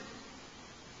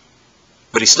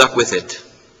 But he stuck with it.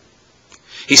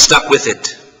 He stuck with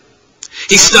it.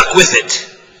 He stuck with it.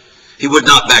 He would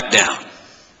not back down.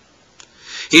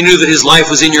 He knew that his life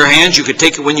was in your hands. You could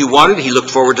take it when you wanted. He looked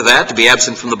forward to that, to be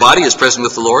absent from the body as present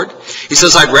with the Lord. He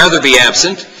says, I'd rather be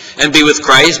absent and be with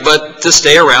Christ, but to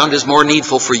stay around is more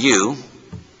needful for you.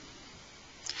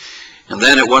 And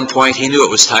then at one point he knew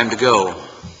it was time to go.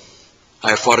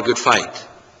 I have fought a good fight.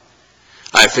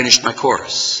 I have finished my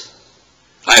course.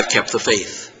 I have kept the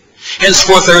faith.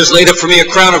 Henceforth there is laid up for me a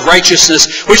crown of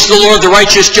righteousness, which the Lord the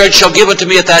righteous judge shall give unto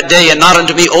me at that day, and not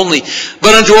unto me only,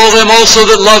 but unto all them also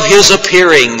that love his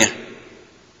appearing.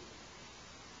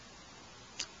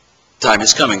 Time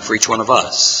is coming for each one of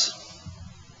us.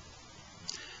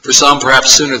 For some,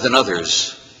 perhaps sooner than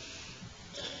others.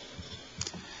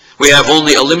 We have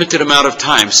only a limited amount of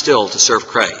time still to serve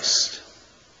Christ.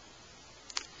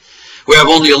 We have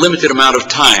only a limited amount of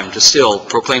time to still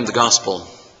proclaim the gospel.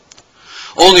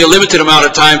 Only a limited amount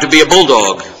of time to be a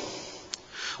bulldog.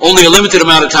 Only a limited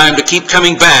amount of time to keep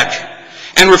coming back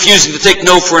and refusing to take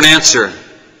no for an answer.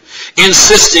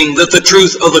 Insisting that the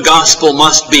truth of the gospel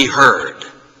must be heard.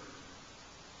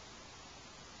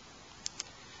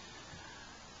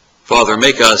 Father,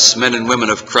 make us men and women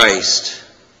of Christ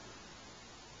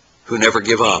who never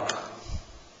give up.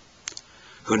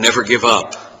 Who never give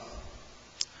up.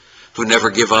 Who never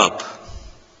give up.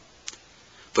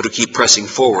 But who keep pressing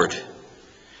forward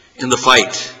in the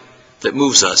fight that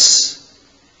moves us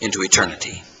into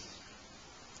eternity.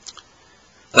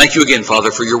 Thank you again, Father,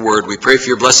 for your word. We pray for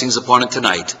your blessings upon it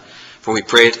tonight, for we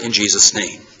pray it in Jesus'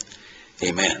 name.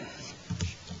 Amen.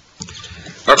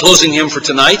 Our closing hymn for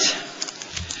tonight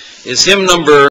is hymn number